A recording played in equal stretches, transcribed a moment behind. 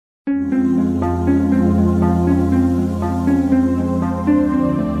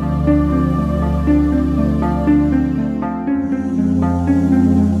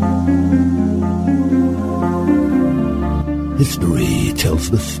History tells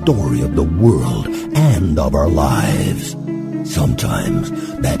the story of the world and of our lives. Sometimes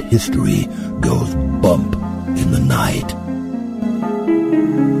that history goes bump in the night.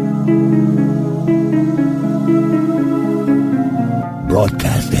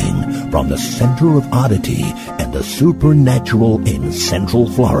 Broadcasting from the center of oddity and the supernatural in Central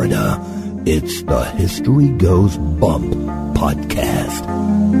Florida, it's the History Goes Bump podcast.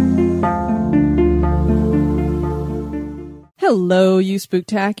 Hello, you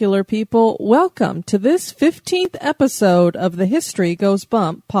spooktacular people. Welcome to this 15th episode of the History Goes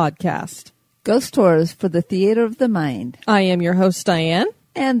Bump podcast. Ghost tours for the theater of the mind. I am your host, Diane.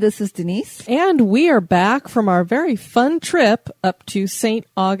 And this is Denise. And we are back from our very fun trip up to St.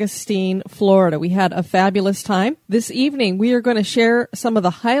 Augustine, Florida. We had a fabulous time. This evening, we are going to share some of the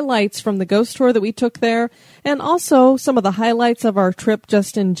highlights from the ghost tour that we took there, and also some of the highlights of our trip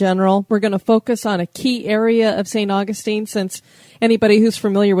just in general. We're going to focus on a key area of St. Augustine, since anybody who's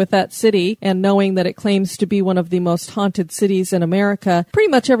familiar with that city and knowing that it claims to be one of the most haunted cities in America, pretty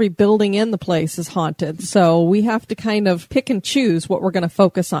much every building in the place is haunted. So we have to kind of pick and choose what we're going to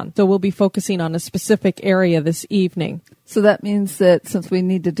focus on. So we'll be focusing on a specific area this evening. So that means that since we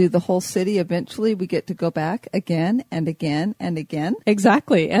need to do the whole city, eventually we get to go back again and again and again.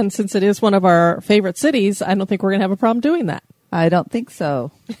 Exactly. And since it is one of our favorite cities, I don't think we're going to have a problem doing that. I don't think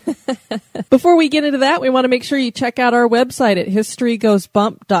so. Before we get into that, we want to make sure you check out our website at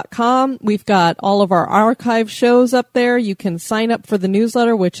historygoesbump.com. We've got all of our archive shows up there. You can sign up for the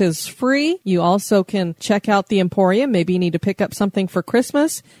newsletter, which is free. You also can check out the Emporium. Maybe you need to pick up something for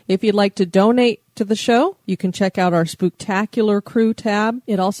Christmas. If you'd like to donate to the show, you can check out our Spooktacular Crew tab.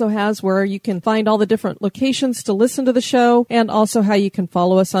 It also has where you can find all the different locations to listen to the show, and also how you can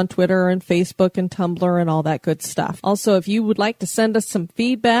follow us on Twitter and Facebook and Tumblr and all that good stuff. Also, if you would like to send us some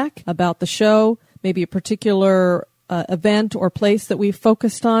feedback about the show, maybe a particular event or place that we've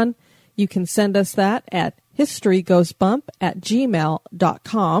focused on, you can send us that at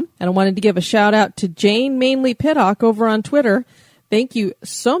historygoesbump@gmail.com. And I wanted to give a shout out to Jane Mainly Pittock over on Twitter. Thank you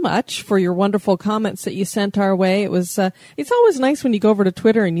so much for your wonderful comments that you sent our way. It was, it's always nice when you go over to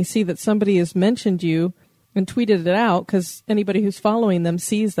Twitter and you see that somebody has mentioned you and tweeted it out, because anybody who's following them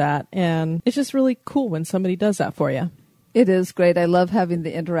sees that. And it's just really cool when somebody does that for you. It is great. I love having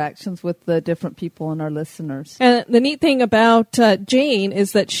the interactions with the different people and our listeners. And the neat thing about Jane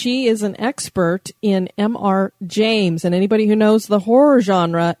is that she is an expert in M.R. James. And anybody who knows the horror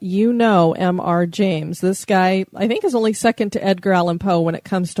genre, you know M.R. James. This guy, I think, is only second to Edgar Allan Poe when it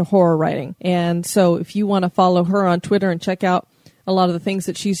comes to horror writing. And so if you want to follow her on Twitter and check out a lot of the things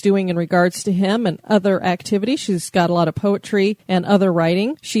that she's doing in regards to him and other activities, she's got a lot of poetry and other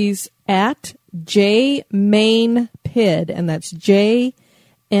writing. She's at JMainPid, and that's JMainPidd.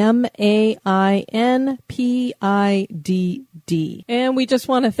 And we just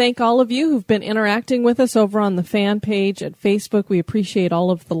want to thank all of you who've been interacting with us over on the fan page at Facebook. We appreciate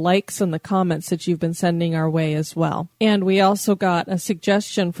all of the likes and the comments that you've been sending our way as well. And we also got a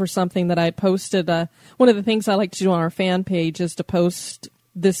suggestion for something that I posted. One of the things I like to do on our fan page is to post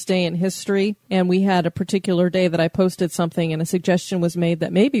this day in history, and we had a particular day that I posted something, and a suggestion was made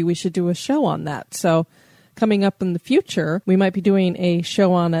that maybe we should do a show on that. So coming up in the future, we might be doing a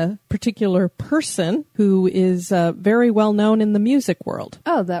show on a particular person who is very well known in the music world.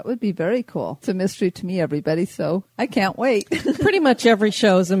 Oh, that would be very cool. It's a mystery to me, everybody, so I can't wait. Pretty much every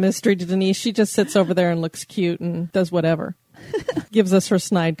show is a mystery to Denise. She just sits over there and looks cute and does whatever. Gives us her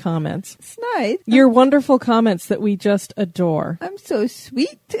snide comments. Snide? Your wonderful comments that we just adore. I'm so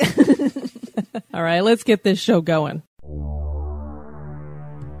sweet. All right, let's get this show going.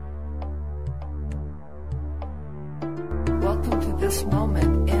 Welcome to this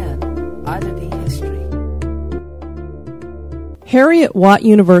moment in Oddity history. Heriot-Watt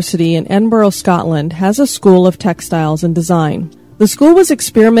University in Edinburgh, Scotland, has a school of textiles and design. The school was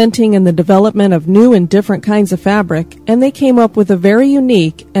experimenting in the development of new and different kinds of fabric, and they came up with a very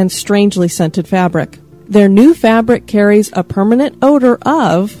unique and strangely scented fabric. Their new fabric carries a permanent odor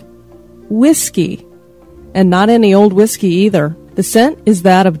of whiskey, and not any old whiskey either. The scent is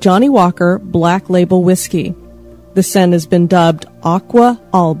that of Johnny Walker Black Label Whiskey. The scent has been dubbed Aqua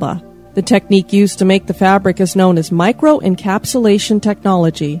Alba. The technique used to make the fabric is known as microencapsulation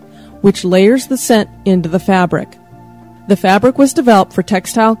technology, which layers the scent into the fabric. The fabric was developed for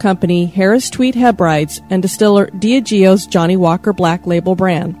textile company Harris Tweed Hebrides and distiller Diageo's Johnny Walker Black Label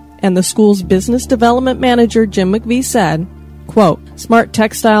brand. And the school's business development manager, Jim McVie, said, quote, "Smart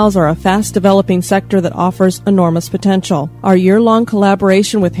textiles are a fast-developing sector that offers enormous potential. Our year-long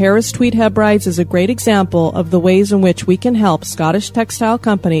collaboration with Harris Tweed Hebrides is a great example of the ways in which we can help Scottish textile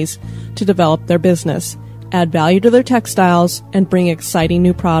companies to develop their business." add value to their textiles, and bring exciting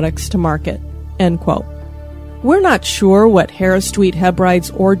new products to market." End quote. We're not sure what Harris Tweet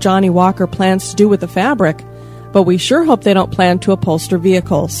Hebrides or Johnny Walker plans to do with the fabric, but we sure hope they don't plan to upholster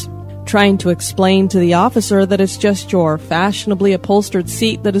vehicles. Trying to explain to the officer that it's just your fashionably upholstered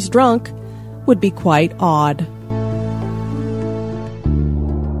seat that is drunk would be quite odd.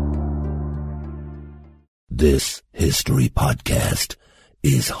 This history podcast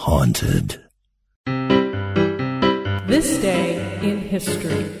is haunted. This day in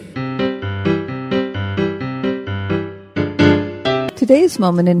history. Today's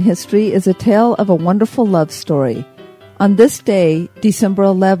moment in history is a tale of a wonderful love story. On this day, December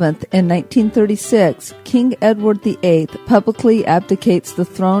 11th, in 1936, King Edward VIII publicly abdicates the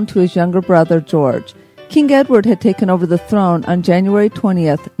throne to his younger brother, George. King Edward had taken over the throne on January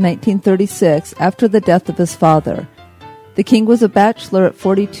 20th, 1936, after the death of his father. The king was a bachelor at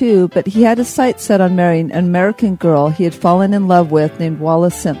 42, but he had his sights set on marrying an American girl he had fallen in love with named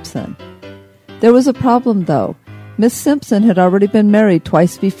Wallis Simpson. There was a problem, though. Miss Simpson had already been married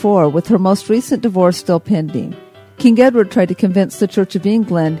twice before, with her most recent divorce still pending. King Edward tried to convince the Church of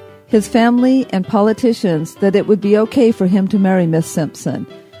England, his family, and politicians that it would be okay for him to marry Miss Simpson,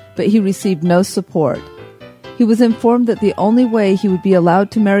 but he received no support. He was informed that the only way he would be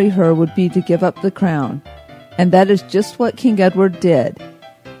allowed to marry her would be to give up the crown. And that is just what King Edward did.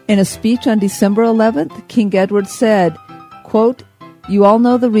 In a speech on December 11th, King Edward said, quote, "You all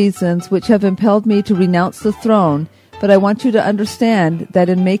know the reasons which have impelled me to renounce the throne, but I want you to understand that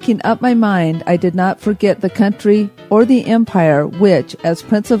in making up my mind, I did not forget the country or the empire which, as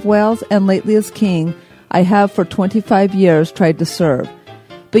Prince of Wales and lately as King, I have for 25 years tried to serve.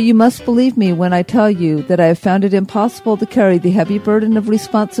 But you must believe me when I tell you that I have found it impossible to carry the heavy burden of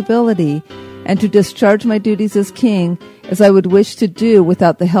responsibility and to discharge my duties as king as I would wish to do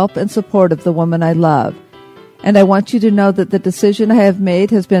without the help and support of the woman I love. And I want you to know that the decision I have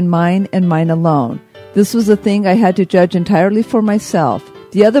made has been mine and mine alone. This was a thing I had to judge entirely for myself.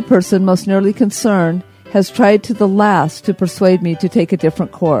 The other person most nearly concerned has tried to the last to persuade me to take a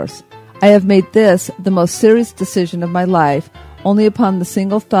different course. I have made this the most serious decision of my life, only upon the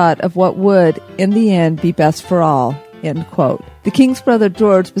single thought of what would, in the end, be best for all." End quote. The king's brother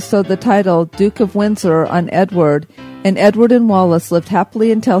George bestowed the title Duke of Windsor on Edward, and Edward and Wallis lived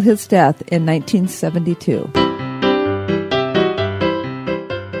happily until his death in 1972.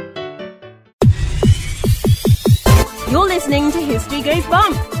 You're listening to History Goes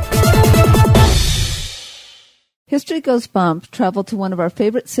Bump. History Goes Bump traveled to one of our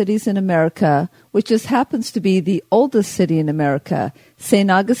favorite cities in America, which just happens to be the oldest city in America,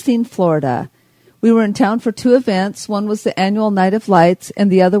 St. Augustine, Florida. We were in town for two events. One was the annual Night of Lights,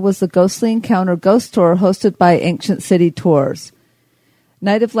 and the other was the Ghostly Encounter Ghost Tour hosted by Ancient City Tours.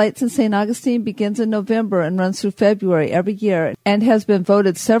 Night of Lights in St. Augustine begins in November and runs through February every year and has been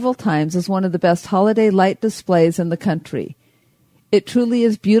voted several times as one of the best holiday light displays in the country. It truly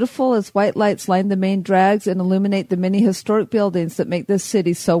is beautiful as white lights line the main drags and illuminate the many historic buildings that make this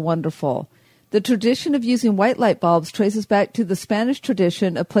city so wonderful. The tradition of using white light bulbs traces back to the Spanish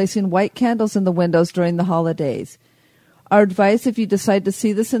tradition of placing white candles in the windows during the holidays. Our advice, if you decide to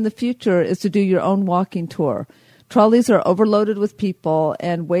see this in the future, is to do your own walking tour. Trolleys are overloaded with people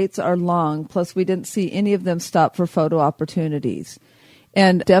and waits are long, plus we didn't see any of them stop for photo opportunities.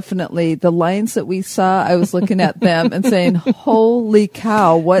 And definitely the lines that we saw, I was looking at them and saying, holy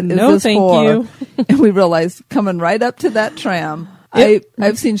cow, what is this thank for? You. And we realized coming right up to that tram.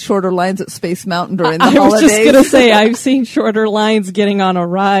 I've seen shorter lines at Space Mountain during the holidays. I was just going to say, I've seen shorter lines getting on a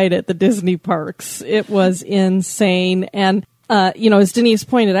ride at the Disney parks. It was insane. And, as Denise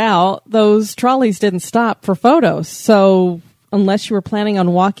pointed out, those trolleys didn't stop for photos. So unless you were planning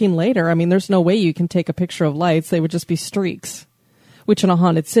on walking later, I mean, there's no way you can take a picture of lights. They would just be streaks, which in a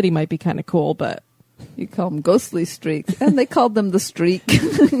haunted city might be kind of cool, but... You call them ghostly streaks, and they called them the streak.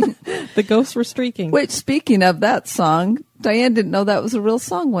 The ghosts were streaking. Which, speaking of that song, Diane didn't know that was a real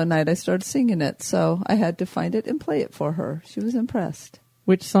song one night. I started singing it, so I had to find it and play it for her. She was impressed.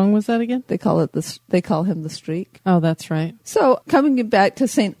 Which song was that again? They call him the streak. Oh, that's right. So, coming back to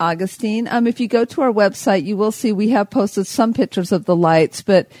St. Augustine, if you go to our website, you will see we have posted some pictures of the lights,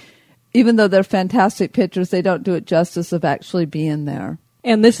 but even though they're fantastic pictures, they don't do it justice of actually being there.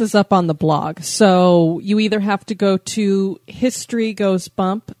 And this is up on the blog. So you either have to go to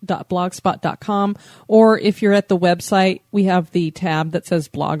historygoesbump.blogspot.com, or if you're at the website, we have the tab that says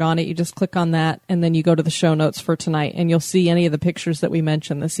blog on it. You just click on that, and then you go to the show notes for tonight, and you'll see any of the pictures that we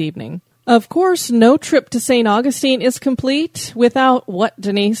mentioned this evening. Of course, no trip to St. Augustine is complete without what,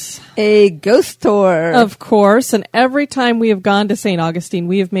 Denise? A ghost tour. Of course, and every time we have gone to St. Augustine,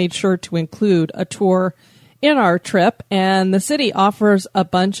 we have made sure to include a tour in our trip, and the city offers a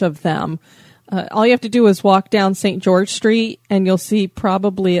bunch of them. All you have to do is walk down St. George Street, and you'll see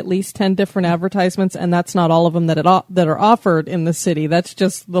probably at least 10 different advertisements, and that's not all of them that are offered in the city. That's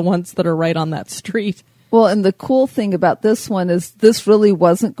just the ones that are right on that street. Well, and the cool thing about this one is this really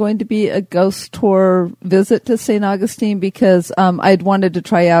wasn't going to be a ghost tour visit to St. Augustine because I'd wanted to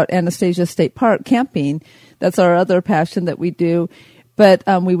try out Anastasia State Park camping. That's our other passion that we do. But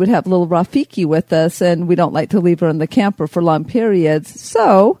we would have little Rafiki with us, and we don't like to leave her in the camper for long periods.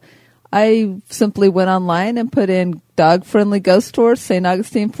 So I simply went online and put in dog-friendly ghost tours, St.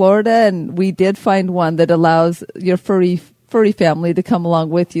 Augustine, Florida, and we did find one that allows your furry family to come along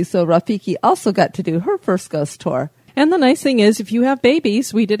with you. So Rafiki also got to do her first ghost tour. And the nice thing is, if you have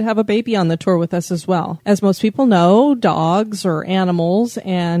babies, we did have a baby on the tour with us as well. As most people know, dogs or animals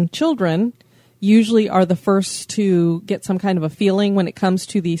and children usually are the first to get some kind of a feeling when it comes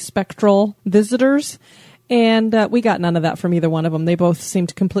to the spectral visitors. And we got none of that from either one of them. They both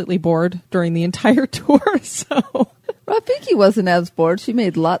seemed completely bored during the entire tour. So Rafiki wasn't as bored. She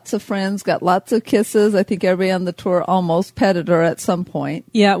made lots of friends, got lots of kisses. I think everybody on the tour almost petted her at some point.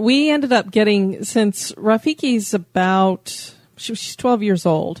 Yeah, we ended up getting, since Rafiki's she's 12 years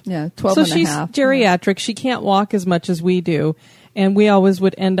old. Yeah, 12 and a half. So she's geriatric. She can't walk as much as we do. And we always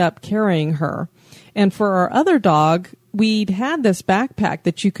would end up carrying her. And for our other dog, we'd had this backpack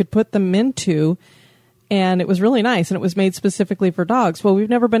that you could put them into, and it was really nice, and it was made specifically for dogs. Well, we've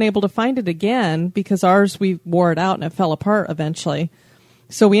never been able to find it again because ours, we wore it out and it fell apart eventually.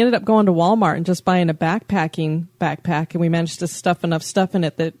 So we ended up going to Walmart and just buying a backpacking backpack, and we managed to stuff enough stuff in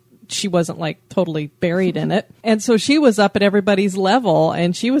it that she wasn't like totally buried in it. And so she was up at everybody's level,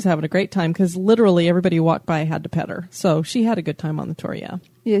 and she was having a great time because literally everybody who walked by had to pet her. So she had a good time on the tour, yeah.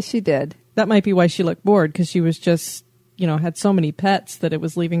 Yes, she did. That might be why she looked bored, because she was just, had so many pets that it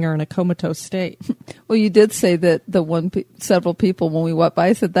was leaving her in a comatose state. Well, you did say that several people when we walked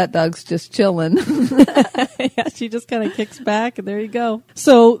by said that dog's just chilling. Yeah, she just kind of kicks back, and there you go.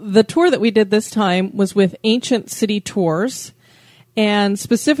 So the tour that we did this time was with Ancient City Tours, and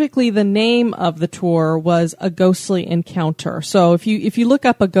specifically the name of the tour was A Ghostly Encounter. So if you look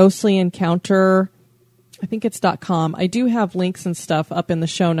up A Ghostly Encounter, I think it's .com. I do have links and stuff up in the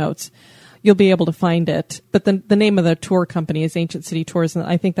show notes. You'll be able to find it. But the name of the tour company is Ancient City Tours, and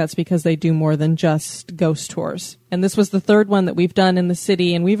I think that's because they do more than just ghost tours. And this was the third one that we've done in the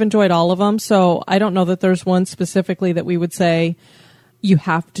city, and we've enjoyed all of them. So I don't know that there's one specifically that we would say, you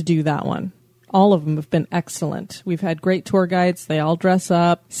have to do that one. All of them have been excellent. We've had great tour guides. They all dress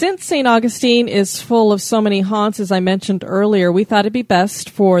up. Since St. Augustine is full of so many haunts, as I mentioned earlier, we thought it'd be best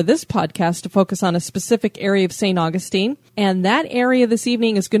for this podcast to focus on a specific area of St. Augustine. And that area this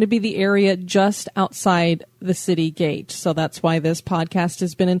evening is going to be the area just outside the city gate. So that's why this podcast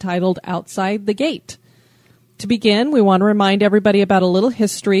has been entitled Outside the Gate. To begin, we want to remind everybody about a little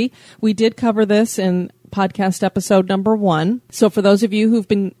history. We did cover this in podcast episode number 1. So for those of you who've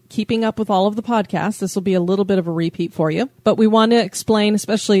been keeping up with all of the podcasts, this will be a little bit of a repeat for you. But we want to explain,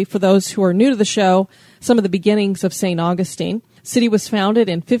 especially for those who are new to the show, some of the beginnings of St. Augustine. The city was founded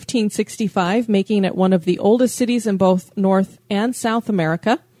in 1565, making it one of the oldest cities in both North and South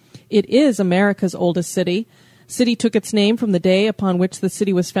America. It is America's oldest city. The city took its name from the day upon which the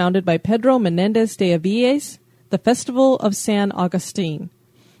city was founded by Pedro Menendez de Avilés, the Festival of San Agustin.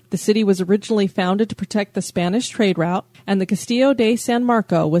 The city was originally founded to protect the Spanish trade route, and the Castillo de San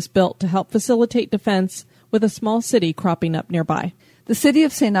Marco was built to help facilitate defense with a small city cropping up nearby. The city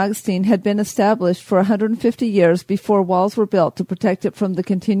of St. Augustine had been established for 150 years before walls were built to protect it from the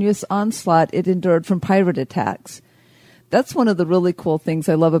continuous onslaught it endured from pirate attacks. That's one of the really cool things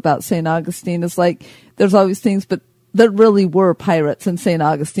I love about St. Augustine is like there's always things, but there really were pirates in St.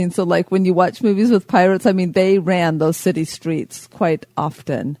 Augustine. So like when you watch movies with pirates, I mean, they ran those city streets quite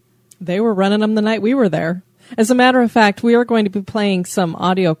often. They were running them the night we were there. As a matter of fact, we are going to be playing some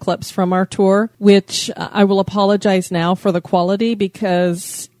audio clips from our tour, which I will apologize now for the quality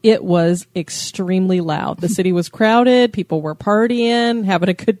because it was extremely loud. The city was crowded. People were partying, having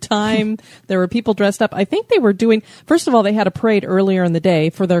a good time. There were people dressed up. I think they were doing, first of all, they had a parade earlier in the day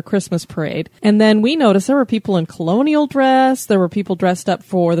for their Christmas parade. And then we noticed there were people in colonial dress. There were people dressed up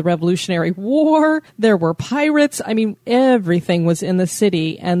for the Revolutionary War. There were pirates. I mean, everything was in the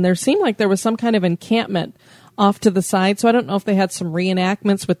city. And there seemed like there was some kind of encampment off to the side. So I don't know if they had some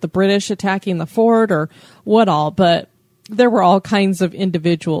reenactments with the British attacking the fort or what all, but there were all kinds of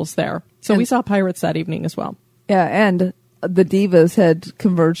individuals there. So we saw pirates that evening as well. Yeah, and the divas had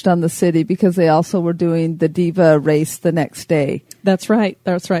converged on the city because they also were doing the diva race the next day. That's right.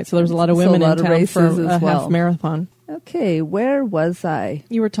 That's right. So there's a lot of women in town for a half marathon. Okay, where was I?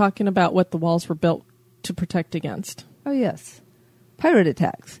 You were talking about what the walls were built to protect against. Oh, yes. Pirate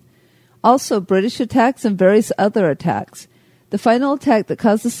attacks. Also, British attacks and various other attacks. The final attack that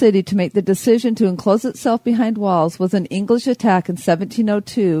caused the city to make the decision to enclose itself behind walls was an English attack in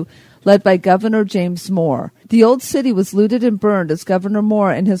 1702, led by Governor James More. The old city was looted and burned as Governor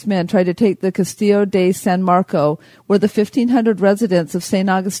More and his men tried to take the Castillo de San Marco, where the 1,500 residents of St.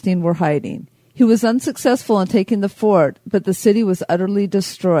 Augustine were hiding. He was unsuccessful in taking the fort, but the city was utterly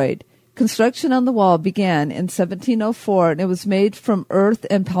destroyed. Construction on the wall began in 1704, and it was made from earth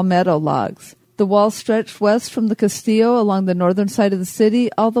and palmetto logs. The wall stretched west from the Castillo along the northern side of the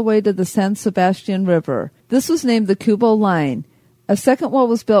city all the way to the San Sebastian River. This was named the Cubo Line. A second wall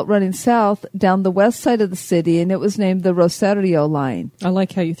was built running south down the west side of the city, and it was named the Rosario Line. I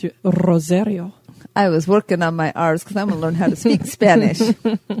like how you threw Rosario. I was working on my R's because I'm going to learn how to speak Spanish.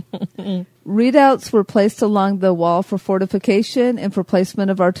 Redoubts were placed along the wall for fortification and for placement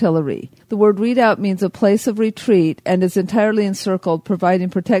of artillery. The word redoubt means a place of retreat and is entirely encircled, providing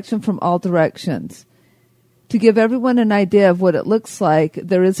protection from all directions. To give everyone an idea of what it looks like,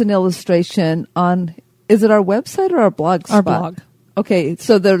 there is an illustration on, is it our website or our blog spot? Our blog. Okay,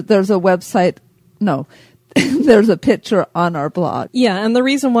 so there's a website, no, there's a picture on our blog. Yeah, and the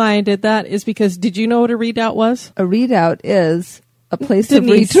reason why I did that is because, did you know what a redoubt was? A redoubt is a place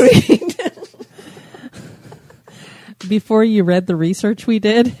Denise. of retreat. Before you read the research we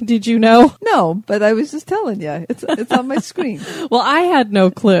did you know? No, but I was just telling you. It's on my screen. Well, I had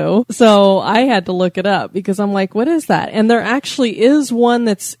no clue, so I had to look it up because I'm like, what is that? And there actually is one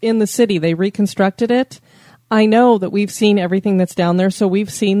that's in the city. They reconstructed it. I know that we've seen everything that's down there, so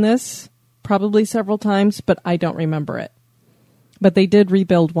we've seen this probably several times, but I don't remember it. But they did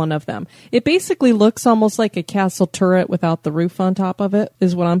rebuild one of them. It basically looks almost like a castle turret without the roof on top of it,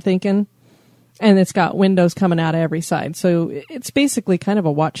 is what I'm thinking. And it's got windows coming out of every side. So it's basically kind of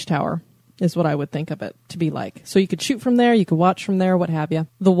a watchtower, is what I would think of it to be like. So you could shoot from there, you could watch from there, what have you.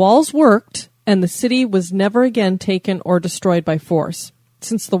 The walls worked, and the city was never again taken or destroyed by force.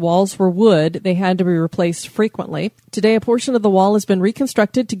 Since the walls were wood, they had to be replaced frequently. Today, a portion of the wall has been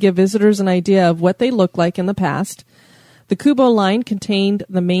reconstructed to give visitors an idea of what they looked like in the past. The Cubo Line contained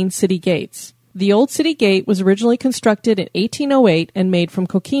the main city gates. The old city gate was originally constructed in 1808 and made from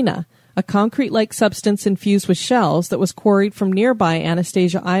coquina, a concrete-like substance infused with shells that was quarried from nearby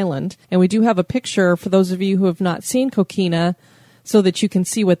Anastasia Island. And we do have a picture for those of you who have not seen coquina so that you can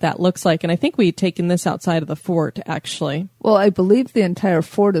see what that looks like. And I think we had taken this outside of the fort, actually. Well, I believe the entire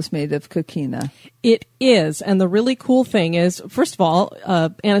fort is made of coquina. It is. And the really cool thing is, first of all,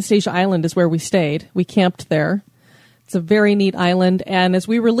 Anastasia Island is where we stayed. We camped there. It's a very neat island. And as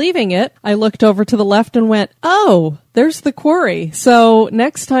we were leaving it, I looked over to the left and went, oh, there's the quarry. So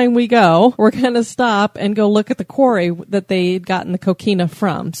next time we go, we're going to stop and go look at the quarry that they'd gotten the coquina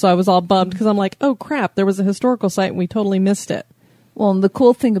from. So I was all bummed because I'm like, oh, crap, there was a historical site and we totally missed it. Well, and the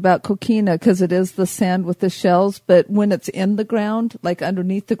cool thing about coquina, because it is the sand with the shells, but when it's in the ground, like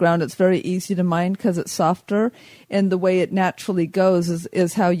underneath the ground, it's very easy to mine because it's softer. And the way it naturally goes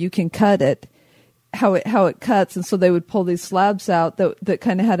is how you can cut it. How it cuts, and so they would pull these slabs out that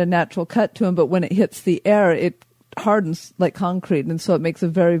kind of had a natural cut to them, but when it hits the air, it hardens like concrete, and so it makes a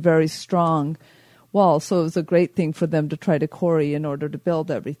very, very strong wall. So it was a great thing for them to try to quarry in order to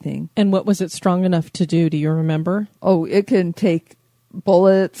build everything. And what was it strong enough to do? Do you remember? Oh, it can take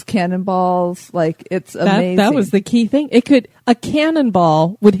bullets, cannonballs, like it's amazing. That was the key thing. A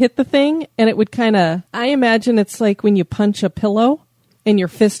cannonball would hit the thing, and it would kind of, I imagine it's like when you punch a pillow, and your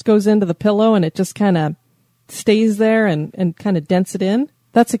fist goes into the pillow and it just kind of stays there and kind of dents it in.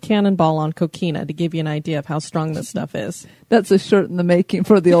 That's a cannonball on coquina, to give you an idea of how strong this stuff is. That's a shirt in the making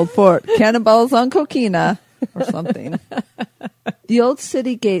for the old fort. Cannonballs on coquina or something. The old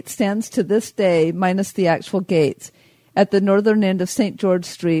city gate stands to this day, minus the actual gates, at the northern end of St. George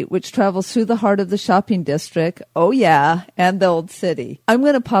Street, which travels through the heart of the shopping district. Oh, yeah, and the old city. I'm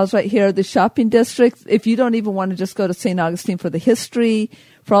going to pause right here. The shopping district, if you don't even want to just go to St. Augustine for the history,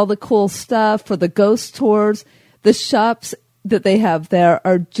 for all the cool stuff, for the ghost tours, the shops that they have there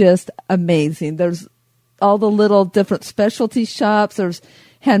are just amazing. There's all the little different specialty shops. There's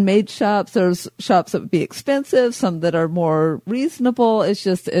handmade shops. There's shops that would be expensive, some that are more reasonable. It's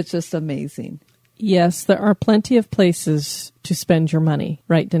just amazing. Yes, there are plenty of places to spend your money.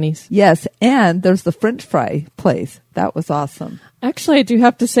 Right, Denise? Yes, and there's the French fry place. That was awesome. Actually, I do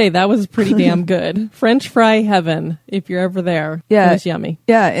have to say that was pretty damn good. French fry heaven, if you're ever there. Yeah. It was yummy.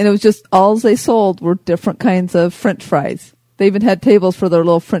 Yeah, and it was just all they sold were different kinds of French fries. They even had tables for their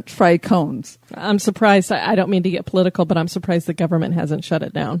little French fry cones. I'm surprised. I don't mean to get political, but I'm surprised the government hasn't shut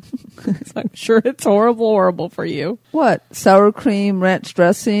it down. I'm sure it's horrible for you. What? Sour cream, ranch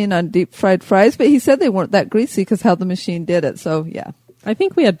dressing on deep fried fries? But he said they weren't that greasy because how the machine did it. So, yeah. I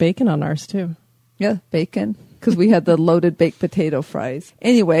think we had bacon on ours, too. Yeah, bacon. Because we had the loaded baked potato fries.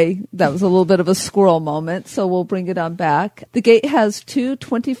 Anyway, that was a little bit of a squirrel moment, so we'll bring it on back. The gate has two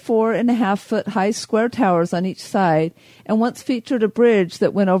 24.5-foot high square towers on each side, and once featured a bridge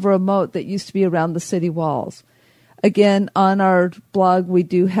that went over a moat that used to be around the city walls. Again, on our blog, we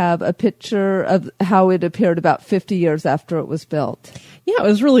do have a picture of how it appeared about 50 years after it was built. Yeah, it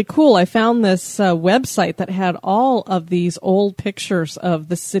was really cool. I found this website that had all of these old pictures of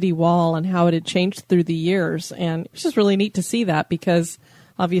the city wall and how it had changed through the years. And it was just really neat to see that because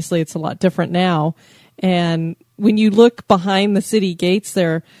obviously it's a lot different now. And when you look behind the city gates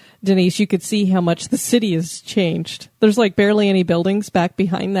there, Denise, you could see how much the city has changed. There's like barely any buildings back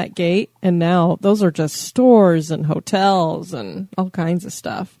behind that gate. And now those are just stores and hotels and all kinds of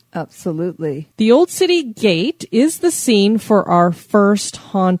stuff. Absolutely. The Old City Gate is the scene for our first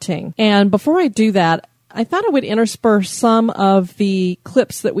haunting. And before I do that, I thought I would intersperse some of the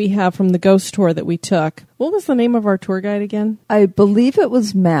clips that we have from the ghost tour that we took. What was the name of our tour guide again? I believe it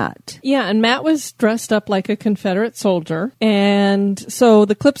was Matt. Yeah, and Matt was dressed up like a Confederate soldier. And so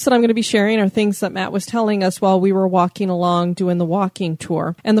the clips that I'm going to be sharing are things that Matt was telling us while we were walking along doing the walking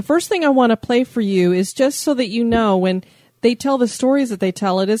tour. And the first thing I want to play for you is just so that you know when they tell the stories that they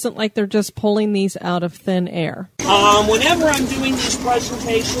tell, it isn't like they're just pulling these out of thin air. Whenever I'm doing these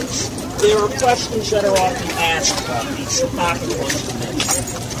presentations, there are questions that are often asked about these, not the ones to mention.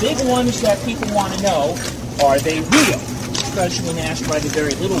 Big ones that people want to know, are they real? Especially when asked by the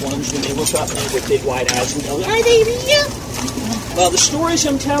very little ones, when they look up at me with big wide eyes and go, are they real? Well, the stories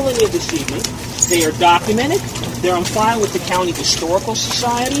I'm telling you this evening, they are documented. They're on file with the County Historical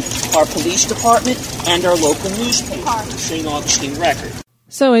Society, our police department, and our local newspaper, the St. Augustine Record.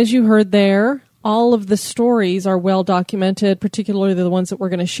 So as you heard there, all of the stories are well documented, particularly the ones that we're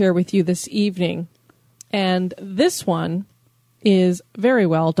going to share with you this evening. And this one is very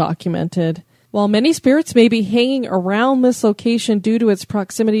well documented. While many spirits may be hanging around this location due to its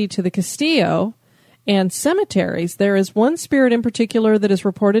proximity to the Castillo and cemeteries, there is one spirit in particular that is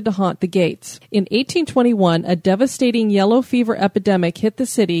reported to haunt the gates. In 1821, a devastating yellow fever epidemic hit the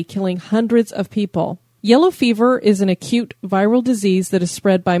city, killing hundreds of people. Yellow fever is an acute viral disease that is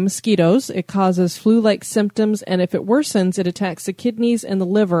spread by mosquitoes. It causes flu-like symptoms, and if it worsens, it attacks the kidneys and the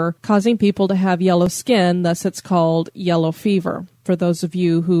liver, causing people to have yellow skin, thus it's called yellow fever, for those of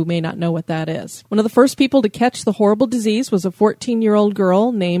you who may not know what that is. One of the first people to catch the horrible disease was a 14-year-old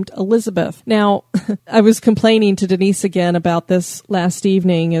girl named Elizabeth. Now, I was complaining to Denise again about this last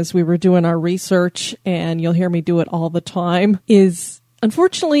evening as we were doing our research, and you'll hear me do it all the time,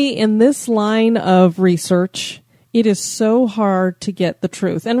 unfortunately, in this line of research, it is so hard to get the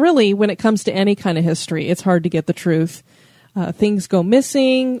truth. And really, when it comes to any kind of history, it's hard to get the truth. Things go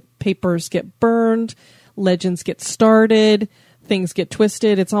missing, papers get burned, legends get started, things get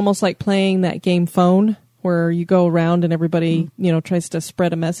twisted. It's almost like playing that game Phone, where you go around and everybody, tries to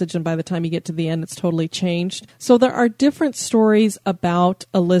spread a message, and by the time you get to the end, it's totally changed. So there are different stories about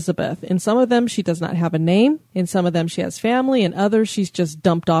Elizabeth. In some of them, she does not have a name. In some of them, she has family. In others, she's just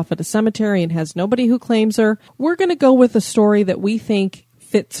dumped off at a cemetery and has nobody who claims her. We're going to go with a story that we think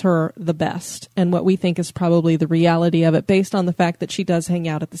fits her the best and what we think is probably the reality of it based on the fact that she does hang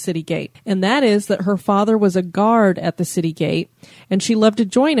out at the city gate. And that is that her father was a guard at the city gate and she loved to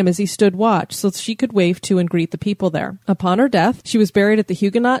join him as he stood watch so she could wave to and greet the people there. Upon her death, she was buried at the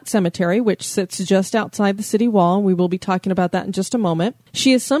Huguenot Cemetery, which sits just outside the city wall. We will be talking about that in just a moment.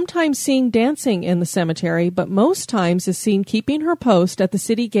 She is sometimes seen dancing in the cemetery, but most times is seen keeping her post at the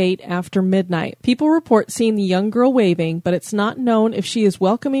city gate after midnight. People report seeing the young girl waving, but it's not known if she is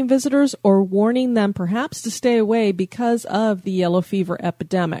welcoming visitors or warning them perhaps to stay away because of the yellow fever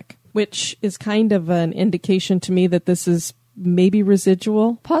epidemic, which is kind of an indication to me that this is maybe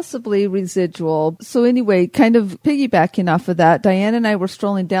residual. Possibly residual. So anyway, kind of piggybacking off of that, Diane and I were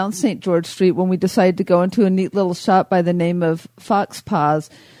strolling down St. George Street when we decided to go into a neat little shop by the name of Fox Paws,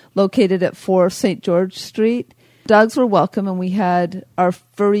 located at 4 St. George Street. Dogs were welcome, and we had our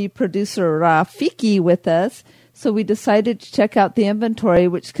furry producer Rafiki with us. So we decided to check out the inventory,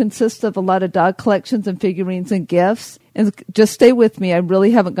 which consists of a lot of dog collections and figurines and gifts. And just stay with me. I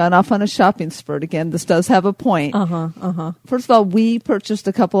really haven't gone off on a shopping spurt again. This does have a point. First of all, we purchased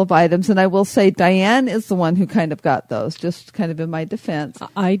a couple of items, and I will say Diane is the one who kind of got those, just kind of in my defense.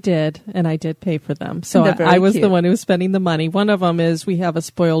 I did, and I did pay for them. So I was cute. The one who was spending the money. One of them is we have a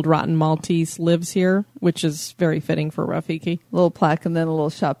spoiled rotten Maltese lives here, which is very fitting for Rafiki. A little plaque and then a little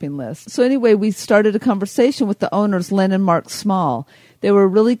shopping list. So anyway, we started a conversation with the owners, Lynn and Mark Small. They were a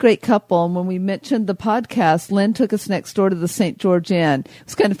really great couple, and when we mentioned the podcast, Lynn took us next door to the St. George Inn. It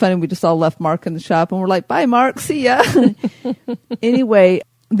was kind of funny. We just all left Mark in the shop, and we're like, bye, Mark, see ya. Anyway,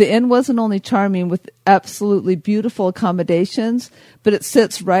 the inn wasn't only charming with absolutely beautiful accommodations, but it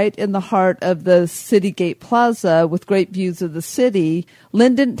sits right in the heart of the City Gate Plaza with great views of the city.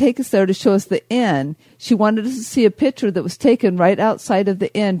 Lynn didn't take us there to show us the inn. She wanted us to see a picture that was taken right outside of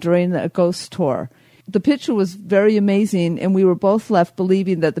the inn during a ghost tour. The picture was very amazing, and we were both left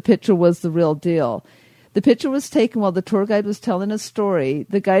believing that the picture was the real deal. The picture was taken while the tour guide was telling a story.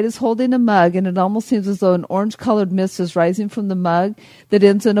 The guide is holding a mug, and it almost seems as though an orange-colored mist is rising from the mug that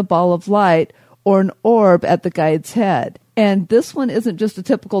ends in a ball of light or an orb at the guide's head. And this one isn't just a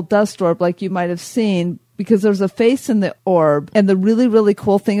typical dust orb like you might have seen, because there's a face in the orb. And the really, really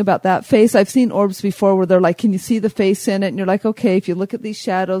cool thing about that face, I've seen orbs before where they're like, can you see the face in it? And you're like, okay, if you look at these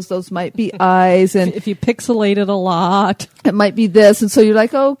shadows, those might be eyes. And if you pixelate it a lot, it might be this. And so you're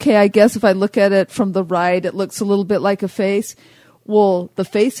like, okay, I guess if I look at it from the right, it looks a little bit like a face. Well, the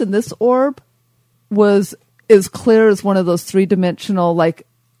face in this orb was as clear as one of those three-dimensional, like,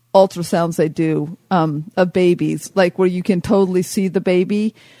 ultrasounds they do of babies, like where you can totally see the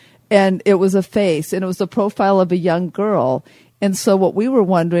baby. And it was a face, and it was the profile of a young girl. And so what we were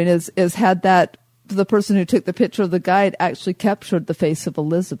wondering is had the person who took the picture of the guide actually captured the face of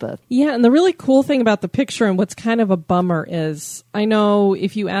Elizabeth. Yeah, and the really cool thing about the picture, and what's kind of a bummer, is I know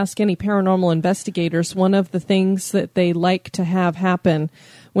if you ask any paranormal investigators, one of the things that they like to have happen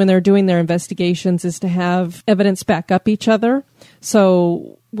when they're doing their investigations is to have evidence back up each other.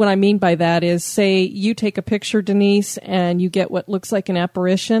 So what I mean by that is, say you take a picture, Denise, and you get what looks like an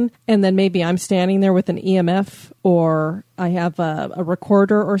apparition, and then maybe I'm standing there with an EMF, or I have a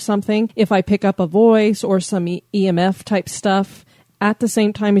recorder or something. If I pick up a voice or some EMF type stuff at the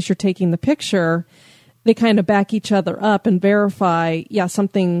same time as you're taking the picture, they kind of back each other up and verify, yeah,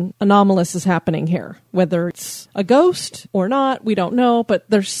 something anomalous is happening here. Whether it's a ghost or not, we don't know, but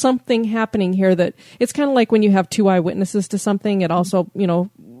there's something happening here that it's kind of like when you have two eyewitnesses to something. It also,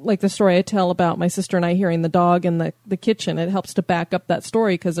 like the story I tell about my sister and I hearing the dog in the kitchen, it helps to back up that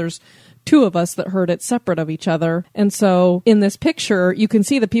story because there's two of us that heard it separate of each other. And so in this picture, you can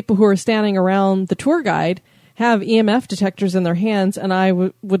see the people who are standing around the tour guide have EMF detectors in their hands, and I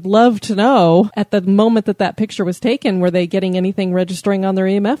would love to know, at the moment that picture was taken, were they getting anything registering on their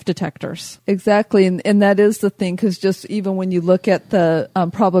EMF detectors? Exactly, and that is the thing, because just even when you look at the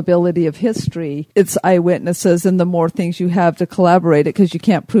probability of history, it's eyewitnesses, and the more things you have to collaborate it, because you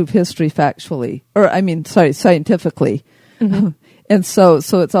can't prove history factually, scientifically. Mm-hmm. And so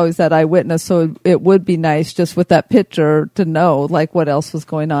it's always that eyewitness. So it would be nice just with that picture to know like what else was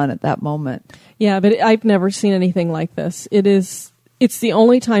going on at that moment. Yeah, but I've never seen anything like this. It's the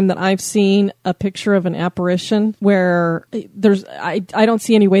only time that I've seen a picture of an apparition where I don't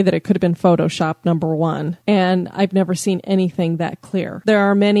see any way that it could have been Photoshopped, number one. And I've never seen anything that clear. There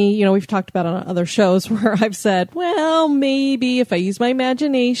are many, we've talked about on other shows where I've said, well, maybe if I use my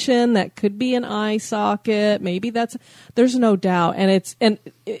imagination, that could be an eye socket. Maybe there's no doubt. And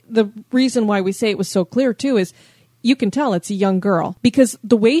the reason why we say it was so clear too is you can tell it's a young girl because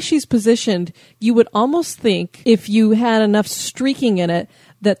the way she's positioned, you would almost think if you had enough streaking in it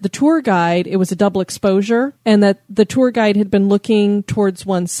that the tour guide, it was a double exposure, and that the tour guide had been looking towards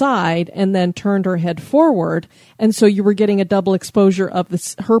one side and then turned her head forward. And so you were getting a double exposure of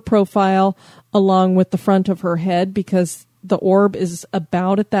her profile along with the front of her head because the orb is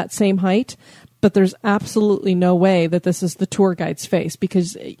about at that same height. But there's absolutely no way that this is the tour guide's face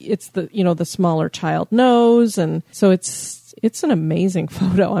because it's the smaller child nose. And so it's an amazing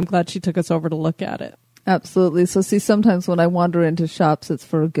photo. I'm glad she took us over to look at it. Absolutely. So see, sometimes when I wander into shops, it's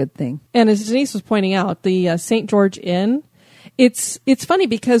for a good thing. And as Denise was pointing out, the St. George Inn, it's funny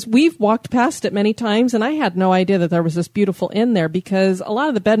because we've walked past it many times and I had no idea that there was this beautiful inn there because a lot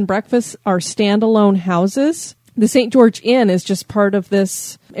of the bed and breakfasts are standalone houses. The St. George Inn is just part of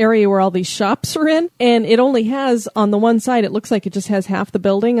this area where all these shops are in, and it only has, on the one side, it looks like it just has half the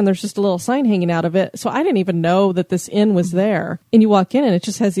building, and there's just a little sign hanging out of it. So I didn't even know that this inn was there. And you walk in, and it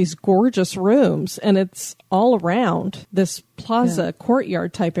just has these gorgeous rooms, and it's all around this plaza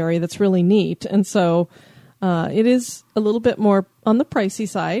courtyard type area that's really neat. And so it is a little bit more on the pricey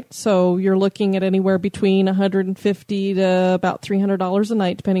side. So you're looking at anywhere between $150 to about $300 a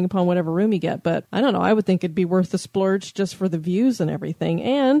night, depending upon whatever room you get. But I don't know. I would think it'd be worth the splurge just for the views and everything.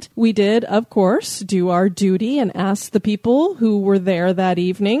 And we did, of course, do our duty and ask the people who were there that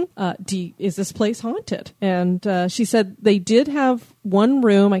evening, is this place haunted? And she said they did have one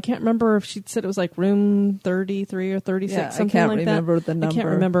room. I can't remember if she said it was like room 33 or 36, something like that. I can't remember the number. I can't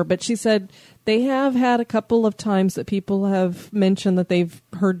remember, but she said they have had a couple of times that people have mentioned that they've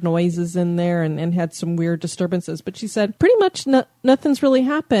heard noises in there and had some weird disturbances. But she said pretty much nothing's really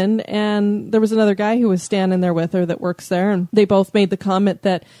happened. And there was another guy who was standing there with her that works there. And they both made the comment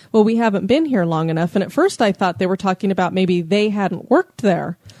that, well, we haven't been here long enough. And at first I thought they were talking about maybe they hadn't worked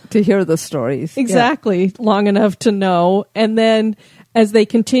there. To hear the stories. Exactly. Long enough to know. And then as they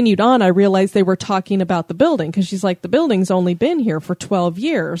continued on, I realized they were talking about the building because she's like, the building's only been here for 12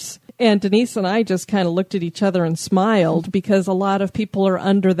 years. And Denise and I just kind of looked at each other and smiled because a lot of people are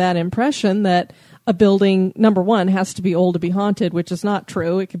under that impression that a building, number one, has to be old to be haunted, which is not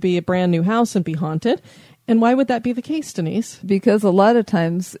true. It could be a brand new house and be haunted. And why would that be the case, Denise? Because a lot of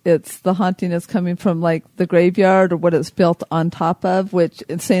times it's the haunting is coming from like the graveyard or what it's built on top of, which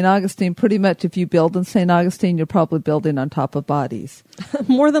in St. Augustine, pretty much if you build in St. Augustine, you're probably building on top of bodies.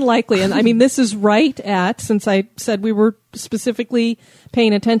 More than likely. And I mean, this is right at, since I said we were specifically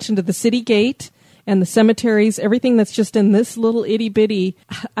paying attention to the city gate and the cemeteries, everything that's just in this little itty bitty,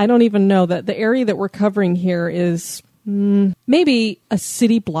 I don't even know that the area that we're covering here is maybe a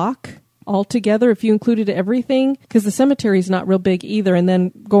city block altogether if you included everything, because the cemetery is not real big either. And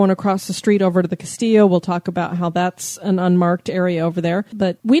then going across the street over to the Castillo, we'll talk about how that's an unmarked area over there.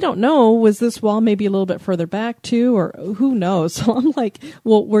 But we don't know, was this wall maybe a little bit further back too, or who knows? So I'm like,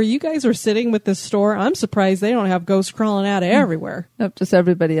 well, where you guys are sitting with this store, I'm surprised they don't have ghosts crawling out of everywhere. Nope, just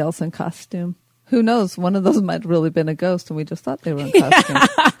everybody else in costume. Who knows? One of those might have really been a ghost, and we just thought they were in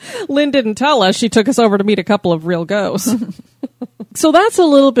costume. Lynn didn't tell us. She took us over to meet a couple of real ghosts. So that's a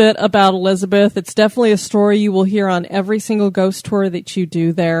little bit about Elizabeth. It's definitely a story you will hear on every single ghost tour that you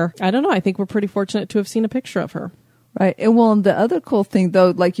do there. I don't know. I think we're pretty fortunate to have seen a picture of her. Right. And well, the other cool thing,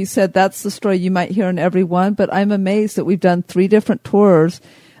 though, like you said, that's the story you might hear in every one, but I'm amazed that we've done 3 different tours.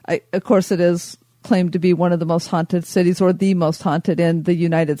 Of course, it is claimed to be one of the most haunted cities or the most haunted in the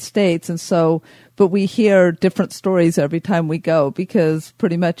United States. And so, but we hear different stories every time we go because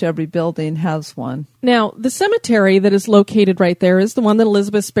pretty much every building has one. Now, the cemetery that is located right there is the one that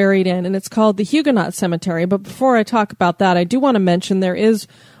Elizabeth's buried in, and it's called the Huguenot Cemetery. But before I talk about that, I do want to mention there is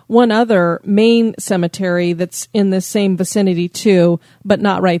one other main cemetery that's in the same vicinity too, but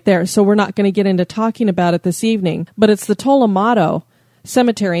not right there. So we're not going to get into talking about it this evening. But it's the Tolomato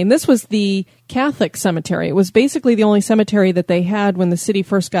Cemetery, and this was the Catholic cemetery. It was basically the only cemetery that they had when the city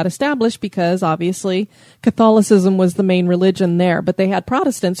first got established because obviously Catholicism was the main religion there, but they had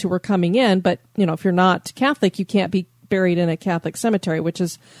Protestants who were coming in. But, you know, if you're not Catholic, you can't be buried in a Catholic cemetery, which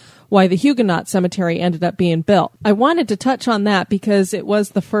is why the Huguenot Cemetery ended up being built. I wanted to touch on that because it was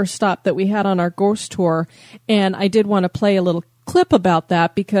the first stop that we had on our ghost tour, and I did want to play a little clip about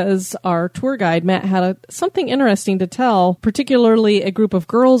that because our tour guide, Matt, had something interesting to tell, particularly a group of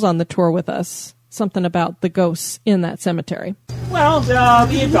girls on the tour with us, something about the ghosts in that cemetery. Well,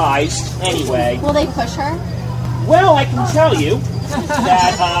 be advised, anyway. Will they push her? Well, I can tell you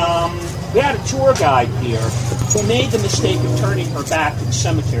that we had a tour guide here who made the mistake of turning her back to the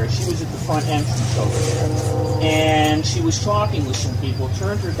cemetery. She was at the front entrance over there. And she was talking with some people,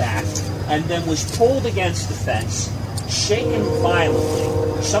 turned her back, and then was pulled against the fence, shaken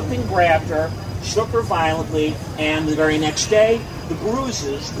violently. Something grabbed her, shook her violently, and the very next day, the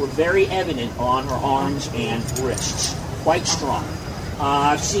bruises were very evident on her arms and wrists. Quite strong.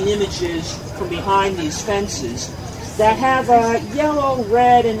 I've seen images from behind these fences that have yellow,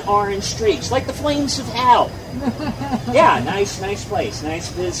 red, and orange streaks, like the flames of hell. Yeah, nice place, nice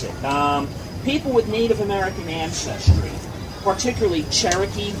visit. People with Native American ancestry, particularly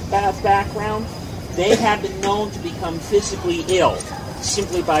Cherokee background, they have been known to become physically ill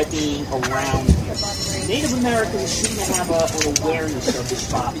simply by being around here. Native Americans seem to have an awareness of the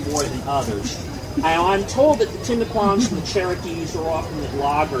spot more than others. I'm told that the Timucuans and the Cherokees are often at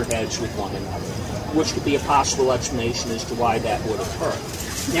loggerheads with one another, which could be a possible explanation as to why that would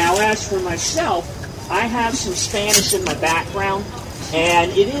occur. Now, as for myself, I have some Spanish in my background,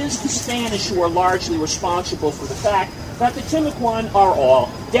 and it is the Spanish who are largely responsible for the fact that the Timucuan are all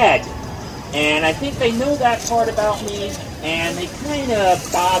dead. And I think they know that part about me, and they kind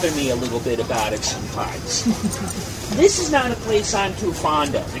of bother me a little bit about it sometimes. This is not a place I'm too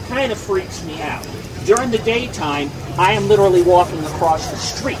fond of. It kind of freaks me out. During the daytime, I am literally walking across the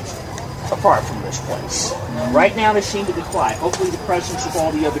street. apart from this place. Right now they seem to be quiet. Hopefully the presence of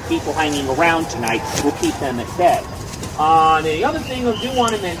all the other people hanging around tonight will keep them at bay. The other thing I do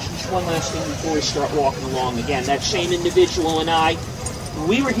want to mention, just one last thing before we start walking along again, that same individual and I,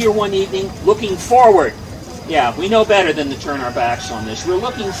 we were here one evening looking forward. Yeah, we know better than to turn our backs on this. We're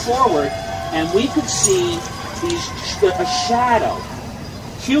looking forward, and we could see a shadow,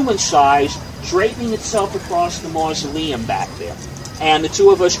 human-sized, draping itself across the mausoleum back there. And the two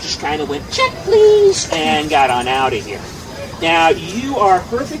of us just kind of went, check please, and got on out of here. Now, you are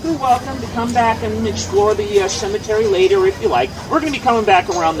perfectly welcome to come back and explore the cemetery later if you like. We're going to be coming back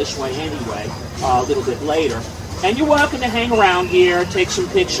around this way anyway, a little bit later. And you're welcome to hang around here, take some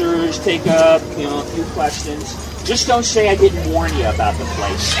pictures, take a few questions. Just don't say I didn't warn you about the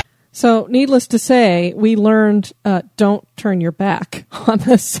place. So, needless to say, we learned don't turn your back on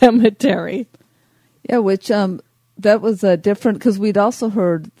the cemetery. Yeah, which that was different, because we'd also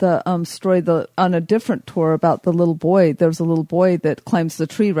heard the story on a different tour about the little boy. There's a little boy that climbs the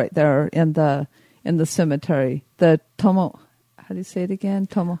tree right there in the cemetery. The how do you say it again?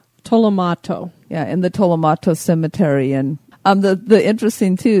 Tolomato. Yeah, in the Tolomato Cemetery. And the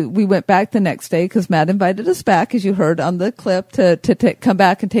interesting, too, we went back the next day because Matt invited us back, as you heard on the clip, to come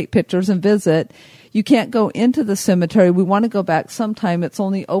back and take pictures and visit. You can't go into the cemetery. We want to go back sometime. It's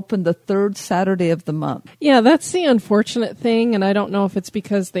only open the third Saturday of the month. Yeah, that's the unfortunate thing, and I don't know if it's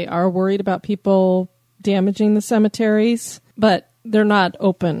because they are worried about people damaging the cemeteries, but they're not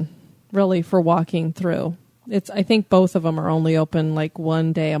open, really, for walking through. I think both of them are only open like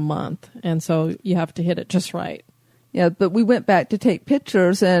one day a month, and so you have to hit it just right. Yeah, but we went back to take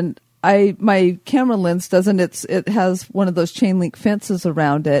pictures, and my camera lens doesn't. It has one of those chain link fences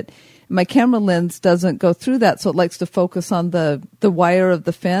around it. My camera lens doesn't go through that, so it likes to focus on the wire of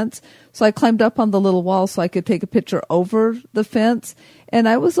the fence. So I climbed up on the little wall so I could take a picture over the fence. And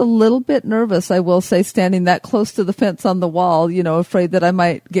I was a little bit nervous, I will say, standing that close to the fence on the wall, afraid that I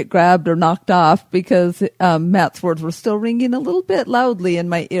might get grabbed or knocked off, because Matt's words were still ringing a little bit loudly in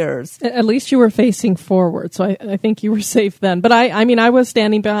my ears. At least you were facing forward, so I think you were safe then. But I was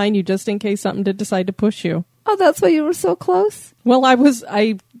standing behind you just in case something did decide to push you. Oh, that's why you were so close? Well, I was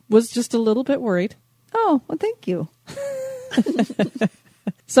just a little bit worried. Oh, well, thank you.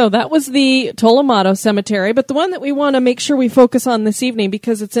 So that was the Tolomato Cemetery, but the one that we want to make sure we focus on this evening,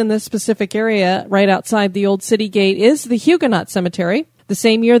 because it's in this specific area right outside the old city gate, is the Huguenot Cemetery. The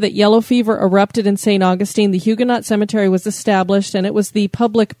same year that yellow fever erupted in St. Augustine, the Huguenot Cemetery was established, and it was the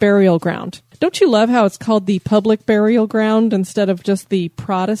public burial ground. Don't you love how it's called the public burial ground instead of just the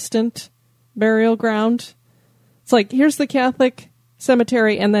Protestant burial ground? It's like, here's the Catholic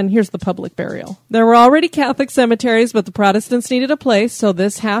cemetery, and then here's the public burial. There were already Catholic cemeteries, but the Protestants needed a place, so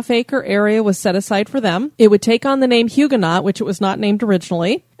this half-acre area was set aside for them. It would take on the name Huguenot, which it was not named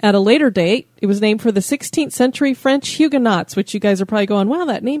originally. At a later date, it was named for the 16th century French Huguenots, which you guys are probably going, wow,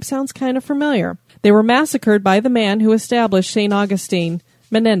 that name sounds kind of familiar. They were massacred by the man who established St. Augustine,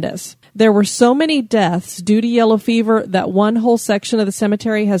 Menendez. There were so many deaths due to yellow fever that one whole section of the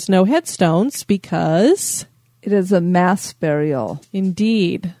cemetery has no headstones because it is a mass burial.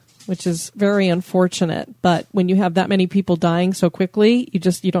 Indeed, which is very unfortunate. But when you have that many people dying so quickly, you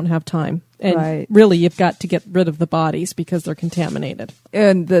don't have time. And really, you've got to get rid of the bodies because they're contaminated.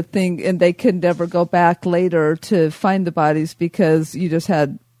 And they could never go back later to find the bodies because you just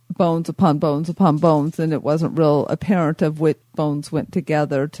had bones upon bones upon bones, and it wasn't real apparent of which bones went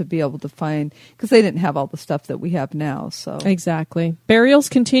together to be able to find, because they didn't have all the stuff that we have now. So exactly. Burials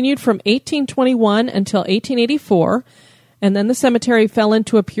continued from 1821 until 1884, and then the cemetery fell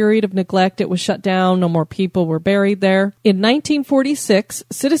into a period of neglect. It was shut down. No more people were buried there. In 1946,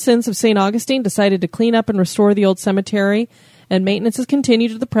 citizens of St. Augustine decided to clean up and restore the old cemetery, and maintenance has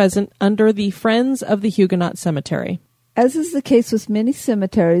continued to the present under the Friends of the Huguenot Cemetery. As is the case with many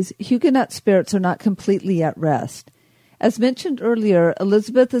cemeteries, Huguenot spirits are not completely at rest. As mentioned earlier,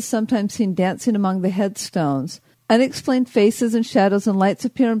 Elizabeth is sometimes seen dancing among the headstones. Unexplained faces and shadows and lights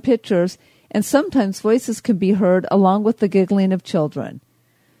appear in pictures, and sometimes voices can be heard along with the giggling of children.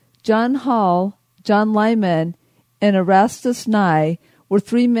 John Hall, John Lyman, and Erastus Nye were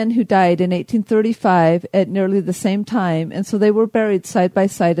three men who died in 1835 at nearly the same time, and so they were buried side by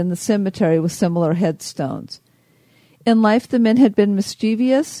side in the cemetery with similar headstones. In life, the men had been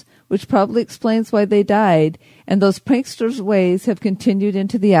mischievous, which probably explains why they died, and those pranksters' ways have continued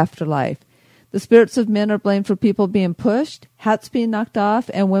into the afterlife. The spirits of men are blamed for people being pushed, hats being knocked off,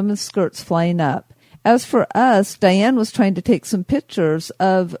 and women's skirts flying up. As for us, Diane was trying to take some pictures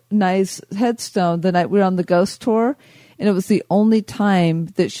of Nye's headstone the night we were on the ghost tour, and it was the only time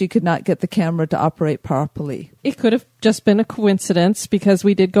that she could not get the camera to operate properly. It could have just been a coincidence because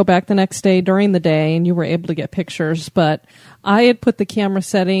we did go back the next day during the day and you were able to get pictures, but I had put the camera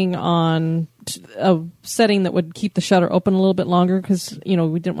setting on a setting that would keep the shutter open a little bit longer because,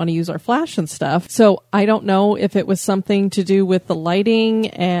 we didn't want to use our flash and stuff. So I don't know if it was something to do with the lighting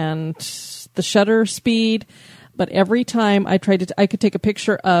and the shutter speed, but every time I could take a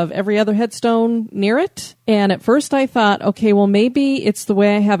picture of every other headstone near it. And at first I thought, okay, well, maybe it's the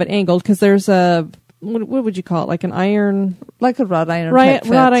way I have it angled because there's what would you call it? Like an iron... Like a wrought iron fence.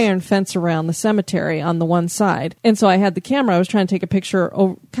 Wrought iron fence around the cemetery on the one side. And so I had the camera. I was trying to take a picture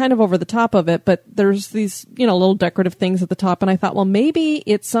kind of over the top of it, but there's these, little decorative things at the top. And I thought, well, maybe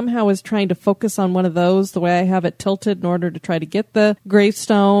it somehow is trying to focus on one of those the way I have it tilted in order to try to get the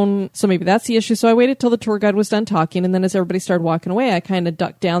gravestone. So maybe that's the issue. So I waited till the tour guide was done talking. And then as everybody started walking away, I kind of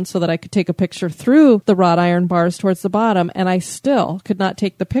ducked down so that I could take a picture through the wrought iron bars towards the bottom. And I still could not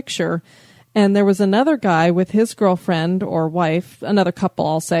take the picture. And there was another guy with his girlfriend or wife, another couple,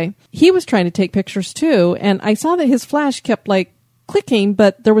 I'll say. He was trying to take pictures too. And I saw that his flash kept clicking,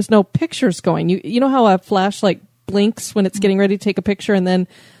 but there was no pictures going. You know how a flash blinks when it's getting ready to take a picture and then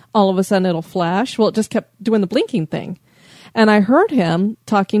all of a sudden it'll flash? Well, it just kept doing the blinking thing. And I heard him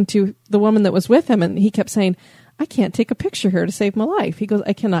talking to the woman that was with him and he kept saying, I can't take a picture here to save my life. He goes,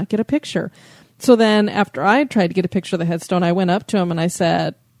 I cannot get a picture. So then after I tried to get a picture of the headstone, I went up to him and I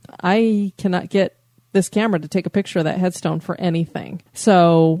said, I cannot get this camera to take a picture of that headstone for anything.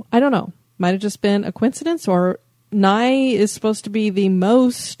 So I don't know. Might have just been a coincidence, or Nye is supposed to be the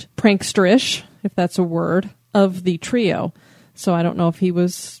most pranksterish, if that's a word, of the trio. So I don't know if he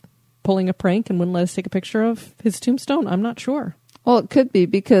was pulling a prank and wouldn't let us take a picture of his tombstone. I'm not sure. Well, it could be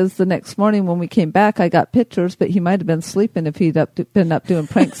because the next morning when we came back, I got pictures, but he might have been sleeping if he'd been up doing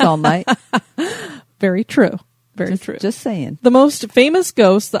pranks all night. Very true. Very true. Just saying. The most famous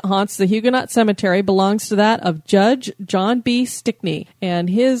ghost that haunts the Huguenot Cemetery belongs to that of Judge John B. Stickney. And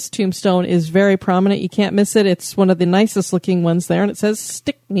his tombstone is very prominent. You can't miss it. It's one of the nicest looking ones there. And it says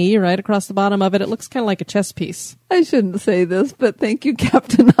Stickney right across the bottom of it. It looks kind of like a chess piece. I shouldn't say this, but thank you,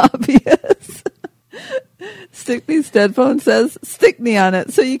 Captain Obvious. Stickney's dead phone says Stickney on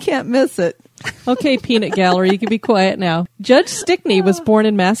it, so you can't miss it. Okay, Peanut Gallery, you can be quiet now. Judge Stickney was born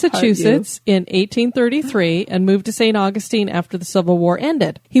in Massachusetts in 1833 and moved to St. Augustine after the Civil War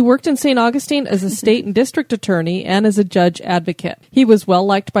ended. He worked in St. Augustine as a state and district attorney and as a judge advocate. He was well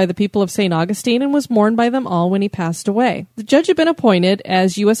liked by the people of St. Augustine and was mourned by them all when he passed away. The judge had been appointed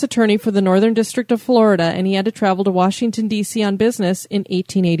as U.S. Attorney for the Northern District of Florida, and he had to travel to Washington, D.C. on business in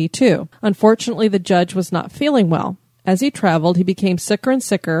 1882. Unfortunately, the judge was not feeling well. As he traveled, he became sicker and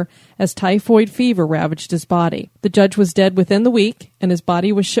sicker as typhoid fever ravaged his body. The judge was dead within the week, and his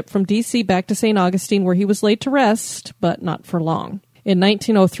body was shipped from D.C. back to St. Augustine, where he was laid to rest, but not for long. In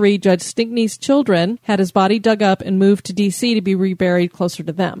 1903, Judge Stickney's children had his body dug up and moved to D.C. to be reburied closer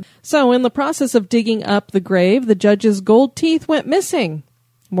to them. So, in the process of digging up the grave, the judge's gold teeth went missing.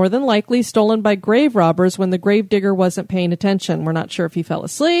 More than likely stolen by grave robbers when the gravedigger wasn't paying attention. We're not sure if he fell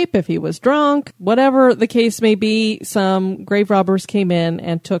asleep, if he was drunk, whatever the case may be, some grave robbers came in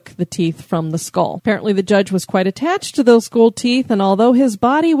and took the teeth from the skull. Apparently the judge was quite attached to those gold teeth, and although his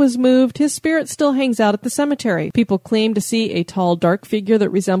body was moved, his spirit still hangs out at the cemetery. People claim to see a tall, dark figure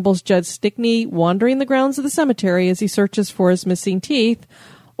that resembles Judge Stickney wandering the grounds of the cemetery as he searches for his missing teeth,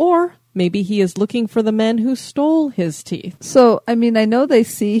 or maybe he is looking for the men who stole his teeth. So, I know they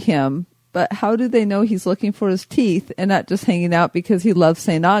see him, but how do they know he's looking for his teeth and not just hanging out because he loves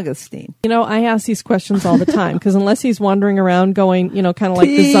St. Augustine? I ask these questions all the time because unless he's wandering around going, kind of like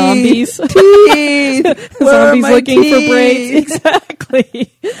the zombies. Teeth! Zombies looking for braids.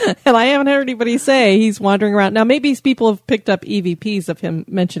 Exactly. And I haven't heard anybody say he's wandering around. Now, maybe people have picked up EVPs of him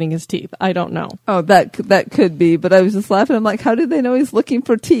mentioning his teeth. I don't know. Oh, that could be. But I was just laughing. I'm like, how do they know he's looking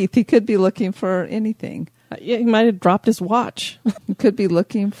for teeth? He could be looking for anything. Yeah, he might have dropped his watch. He could be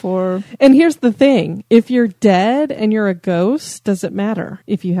looking for... And here's the thing. If you're dead and you're a ghost, does it matter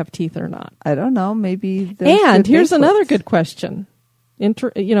if you have teeth or not? I don't know. Maybe... And here's another good question.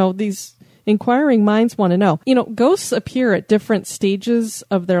 These inquiring minds want to know. Ghosts appear at different stages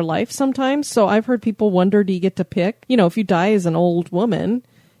of their life sometimes. So I've heard people wonder, do you get to pick? If you die as an old woman,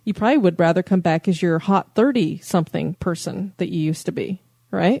 you probably would rather come back as your hot 30-something person that you used to be.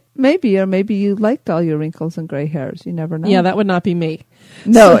 Right? Maybe, or maybe you liked all your wrinkles and gray hairs. You never know. Yeah, that would not be me.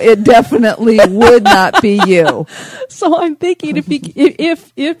 No, it definitely would not be you. So I'm thinking if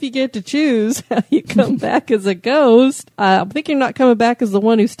you get to choose how you come back as a ghost, I'm thinking you're not coming back as the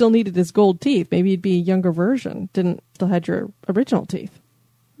one who still needed his gold teeth. Maybe you'd be a younger version, still had your original teeth.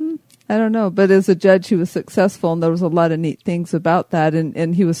 I don't know. But as a judge, he was successful, and there was a lot of neat things about that.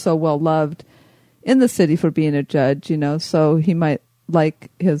 And he was so well loved in the city for being a judge, so he might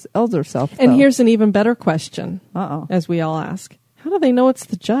like his elder self. And here's an even better question, Uh-oh. as we all ask. How do they know it's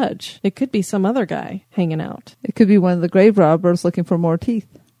the judge? It could be some other guy hanging out. It could be one of the grave robbers looking for more teeth.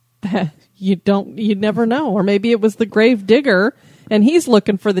 You never know. Or maybe it was the grave digger, and he's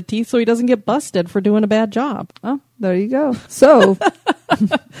looking for the teeth so he doesn't get busted for doing a bad job. Oh, there you go. So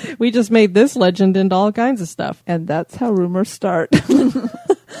we just made this legend into all kinds of stuff. And that's how rumors start.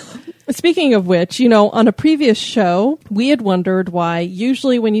 Speaking of which, on a previous show, we had wondered why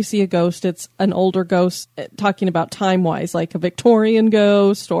usually when you see a ghost, it's an older ghost, talking about time-wise, like a Victorian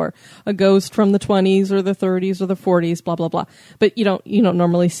ghost or a ghost from the 20s or the 30s or the 40s, blah, blah, blah. But you don't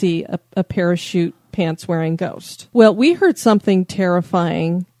normally see a parachute pants-wearing ghost. Well, we heard something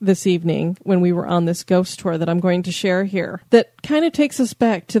terrifying this evening when we were on this ghost tour that I'm going to share here that kind of takes us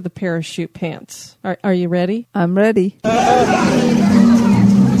back to the parachute pants. Are you ready? I'm ready.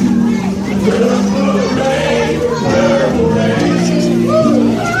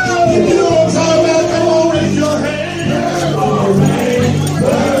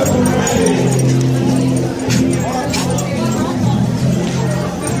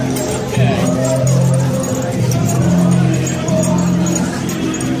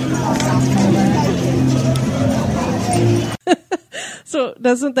 So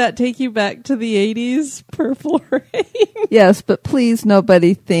doesn't that take you back to the 80s, Purple Rain? Yes, but please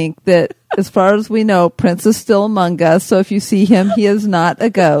nobody think that, as far as we know, Prince is still among us. So if you see him, he is not a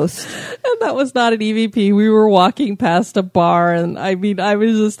ghost. And that was not an EVP. We were walking past a bar, and I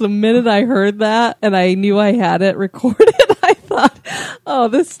was just, the minute I heard that and I knew I had it recorded, I thought, oh,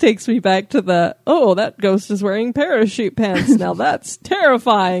 this takes me back to that ghost is wearing parachute pants. Now that's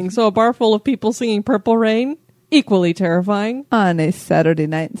terrifying. So a bar full of people singing Purple Rain, equally terrifying. On a Saturday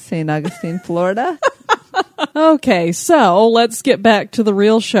night in St. Augustine, Florida. Okay, so let's get back to the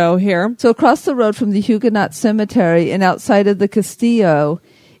real show here. So across the road from the Huguenot Cemetery and outside of the Castillo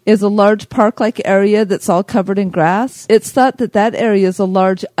is a large park-like area that's all covered in grass. It's thought that area is a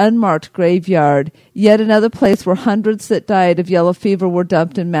large unmarked graveyard, yet another place where hundreds that died of yellow fever were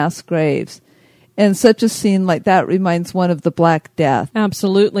dumped in mass graves. And such a scene like that reminds one of the Black Death.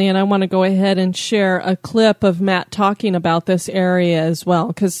 Absolutely, and I want to go ahead and share a clip of Matt talking about this area as well,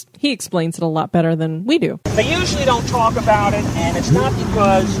 because he explains it a lot better than we do. They usually don't talk about it, and it's not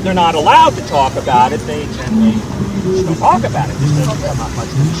because they're not allowed to talk about it. They generally just don't talk about it. This doesn't come up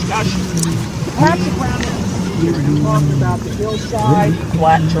much in discussion. The patch of ground here, you're talking about the hillside,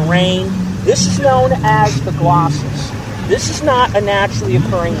 flat terrain. This is known as the glossus. This is not a naturally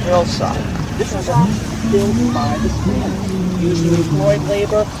occurring hillside. This was actually built by the Spaniards, using employed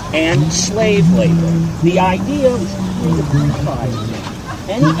labor and slave labor. The idea was to create a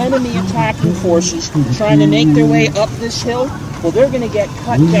bonfire. Any enemy attacking forces trying to make their way up this hill, well, they're going to get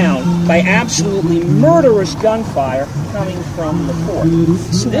cut down by absolutely murderous gunfire coming from the fort.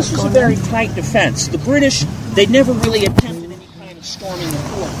 So this was a very tight defense. The British, they'd never really attempted any kind of storming the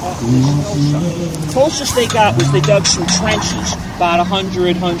fort up this hillside. The closest they got was they dug some trenches about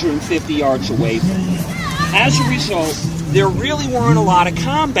 100, 150 yards away from it. As a result, there really weren't a lot of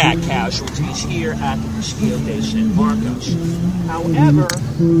combat casualties here at the Castillo de San Marcos. However,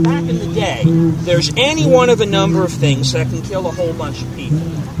 back in the day, there's any one of a number of things that can kill a whole bunch of people.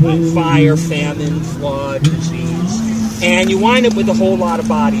 Fire, famine, flood, disease. And you wind up with a whole lot of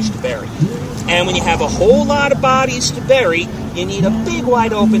bodies to bury. And when you have a whole lot of bodies to bury, you need a big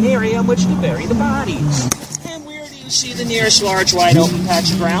wide open area in which to bury the bodies. And where do you see the nearest large wide open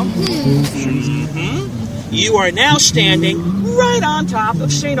patch of ground? You are now standing right on top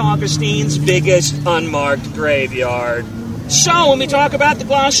of St. Augustine's biggest unmarked graveyard. So when we talk about the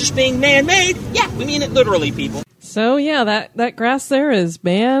glossus being man-made, yeah, we mean it literally, people. So yeah, that grass there is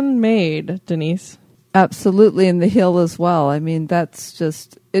man-made, Denise. Absolutely, and the hill as well. I mean, it's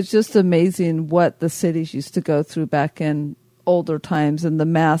just amazing what the cities used to go through back in older times, and the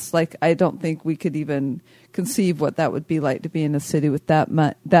mass. Like, I don't think we could even conceive what that would be like to be in a city with that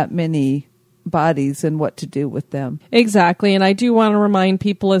many bodies and what to do with them. Exactly, and I do want to remind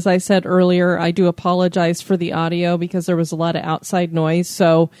people, as I said earlier, I do apologize for the audio because there was a lot of outside noise.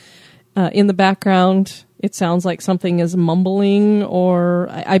 So in the background, it sounds like something is mumbling, or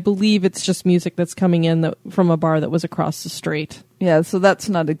I believe it's just music that's coming in from a bar that was across the street. Yeah, so that's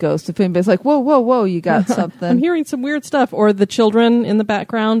not a ghost. If anybody's like, whoa, whoa, whoa, you got something. I'm hearing some weird stuff. Or the children in the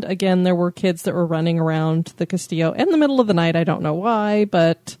background. Again, there were kids that were running around the Castillo in the middle of the night. I don't know why,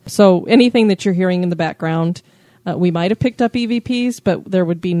 but so anything that you're hearing in the background, We might have picked up EVPs, but there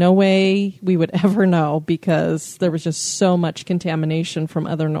would be no way we would ever know because there was just so much contamination from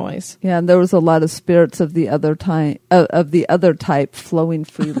other noise. Yeah, and there was a lot of spirits of the other type flowing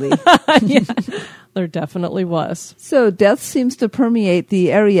freely. Yeah, there definitely was. So death seems to permeate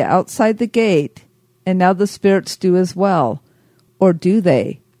the area outside the gate, and now the spirits do as well. Or do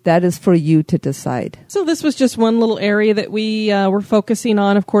they? That is for you to decide. So this was just one little area that we were focusing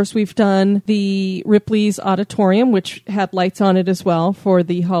on. Of course, we've done the Ripley's Auditorium, which had lights on it as well for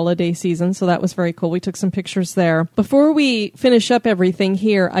the holiday season. So that was very cool. We took some pictures there. Before we finish up everything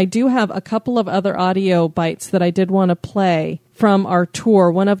here, I do have a couple of other audio bites that I did want to play from our tour.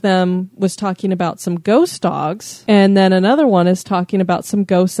 One of them was talking about some ghost dogs, and then another one is talking about some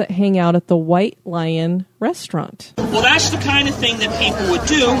ghosts that hang out at the White Lion restaurant. Well, that's the kind of thing that people would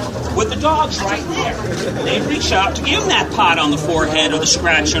do with the dogs right there. They'd reach out to give them that pot on the forehead or the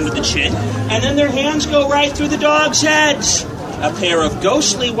scratch under the chin, and then their hands go right through the dogs' heads. A pair of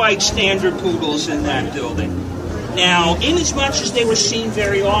ghostly white standard poodles in that building. Now, inasmuch as they were seen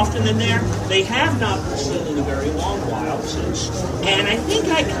very often in there, they have not been seen in a very long while since. And I think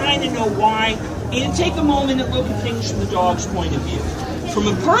I kind of know why. And take a moment and look at things from the dog's point of view. From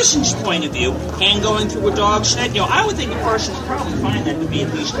a person's point of view, and going through a dog's head, I would think a person would probably find that to be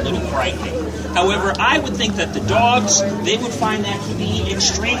at least a little frightening. However, I would think that the dogs, they would find that to be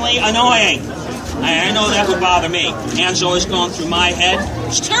extremely annoying. I know that would bother me. Hands always going through my head.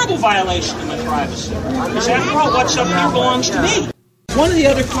 It's a terrible violation of my privacy. Because after all, what's up here belongs to me. One of the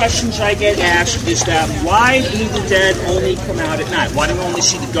other questions I get asked is that why do the dead only come out at night? Why do we only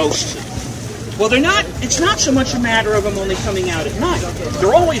see the ghosts? Well, it's not so much a matter of them only coming out at night.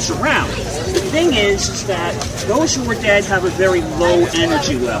 They're always around. The thing is that those who are dead have a very low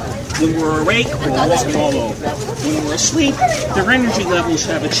energy level. When we're awake, we're walking all over. When we're asleep, their energy levels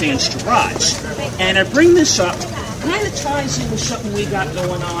have a chance to rise. And I bring this up, kind of ties in with something we got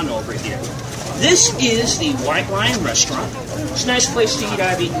going on over here. This is the White Lion restaurant. It's a nice place to eat.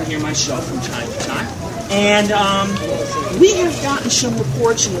 I've eaten here myself from time to time. And we have gotten some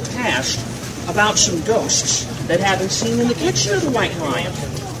reports in the past about some ghosts that have been seen in the kitchen of the White Lion.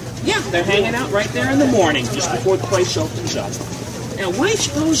 Yeah, they're hanging out right there in the morning, just before the place opens up. Now, what do you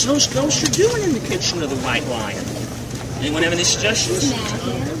suppose those ghosts are doing in the kitchen of the White Lion? Anyone have any suggestions?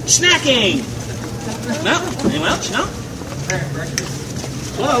 Snacking! No? Anyone else? No?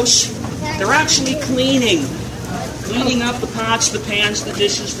 Close. They're actually cleaning. Cleaning up the pots, the pans, the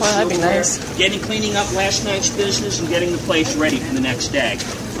dishes, the that'd be nice. Cleaning up last night's business and getting the place ready for the next day.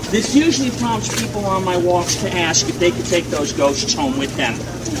 This usually prompts people on my walks to ask if they could take those ghosts home with them.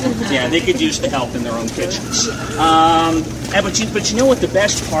 Yeah, they could use the help in their own kitchens. But you know what the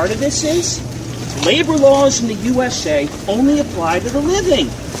best part of this is? Labor laws in the USA only apply to the living,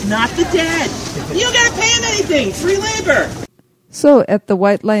 not the dead. You don't got to pay them anything. Free labor. So at the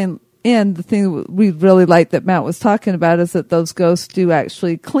White Lion Inn, the thing we really like that Matt was talking about is that those ghosts do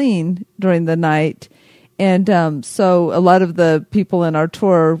actually clean during the night. And so a lot of the people in our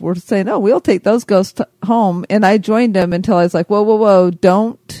tour were saying, oh, we'll take those ghosts home. And I joined them until I was like, whoa,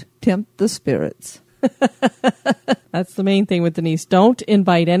 don't tempt the spirits. That's the main thing with Denise. Don't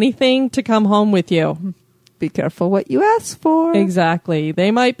invite anything to come home with you. Be careful what you ask for. Exactly. They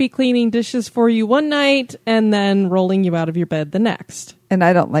might be cleaning dishes for you one night and then rolling you out of your bed the next. And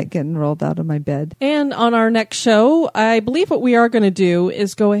I don't like getting rolled out of my bed. And on our next show, I believe what we are going to do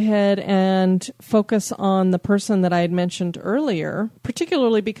is go ahead and focus on the person that I had mentioned earlier,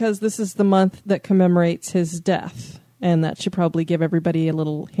 particularly because this is the month that commemorates his death. And that should probably give everybody a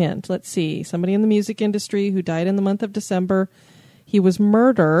little hint. Let's see. Somebody in the music industry who died in the month of December. He was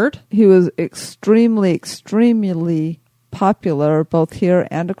murdered. He was extremely popular both here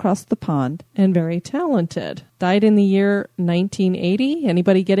and across the pond. And very talented. Died in the year 1980.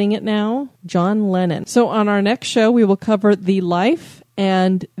 Anybody getting it now? John Lennon. So on our next show, we will cover the life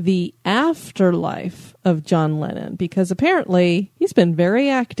and the afterlife of John Lennon, because apparently he's been very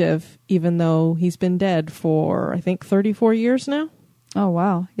active, even though he's been dead for, I think, 34 years now. Oh,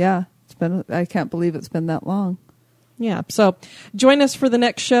 wow. Yeah. I can't believe it's been that long. Yeah. So join us for the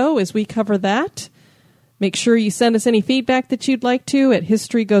next show as we cover that. Make sure you send us any feedback that you'd like to at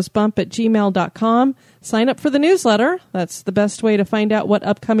historygoesbump@gmail.com. Sign up for the newsletter. That's the best way to find out what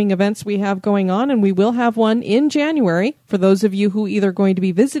upcoming events we have going on, and we will have one in January. For those of you who either are going to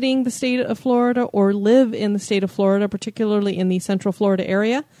be visiting the state of Florida or live in the state of Florida, particularly in the Central Florida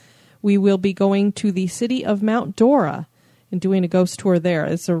area, we will be going to the city of Mount Dora and doing a ghost tour there.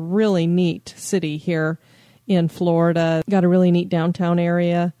 It's a really neat city here in Florida. Got a really neat downtown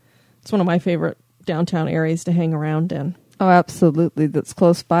area. It's one of my favorite downtown areas to hang around in. Oh, absolutely. That's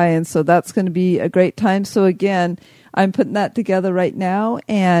close by. And so that's going to be a great time. So again, I'm putting that together right now,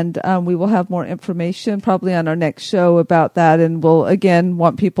 and we will have more information probably on our next show about that. And we'll, again,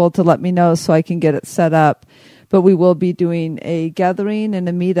 want people to let me know so I can get it set up. But we will be doing a gathering and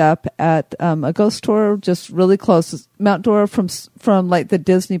a meetup at a ghost tour just really close. Mount Dora from like the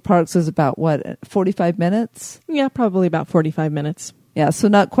Disney parks is about, 45 minutes? Yeah, probably about 45 minutes. Yeah, so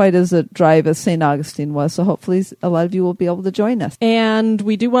not quite as a drive as St. Augustine was. So hopefully a lot of you will be able to join us. And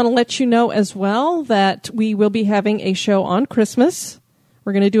we do want to let you know as well that we will be having a show on Christmas.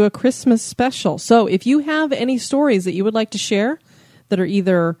 We're going to do a Christmas special. So if you have any stories that you would like to share that are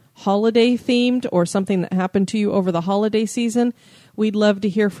either holiday themed or something that happened to you over the holiday season, we'd love to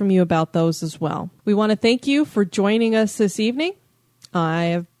hear from you about those as well. We want to thank you for joining us this evening. I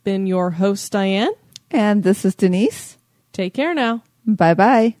have been your host, Diane. And this is Denise. Take care now.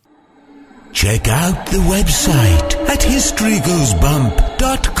 Bye-bye. Check out the website at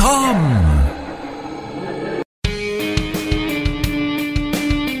historygoesbump.com.